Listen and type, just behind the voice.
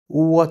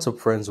What's up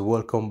friends,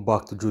 welcome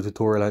back to Drew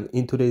Tutorial, and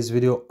in today's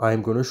video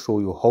I'm going to show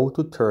you how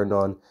to turn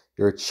on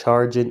your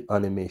charging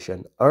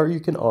animation, or you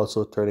can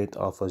also turn it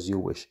off as you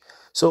wish.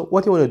 So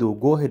what you want to do,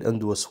 go ahead and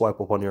do a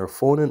swipe up on your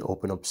phone and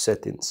open up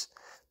settings.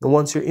 Now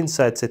once you're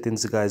inside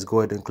settings guys, go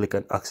ahead and click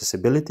on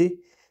accessibility,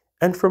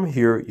 and from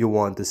here you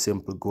want to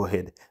simply go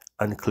ahead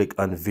and click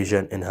on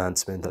vision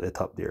enhancement at the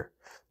top there.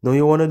 Now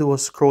you want to do a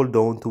scroll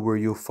down to where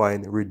you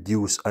find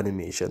reduce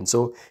animation.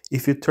 So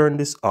if you turn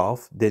this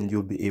off, then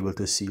you'll be able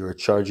to see your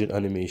charging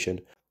animation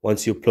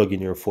once you plug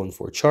in your phone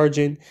for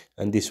charging,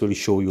 and this will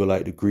show you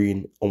like the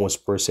green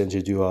almost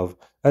percentage you have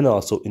and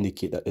also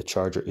indicate that the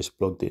charger is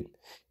plugged in.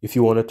 If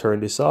you want to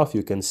turn this off,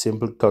 you can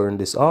simply turn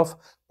this off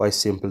by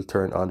simply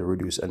turn on the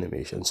reduce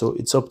animation. So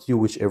it's up to you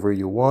whichever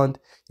you want.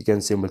 You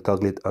can simply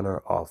toggle it on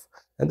or off.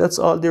 And that's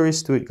all there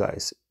is to it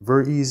guys.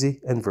 Very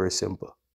easy and very simple.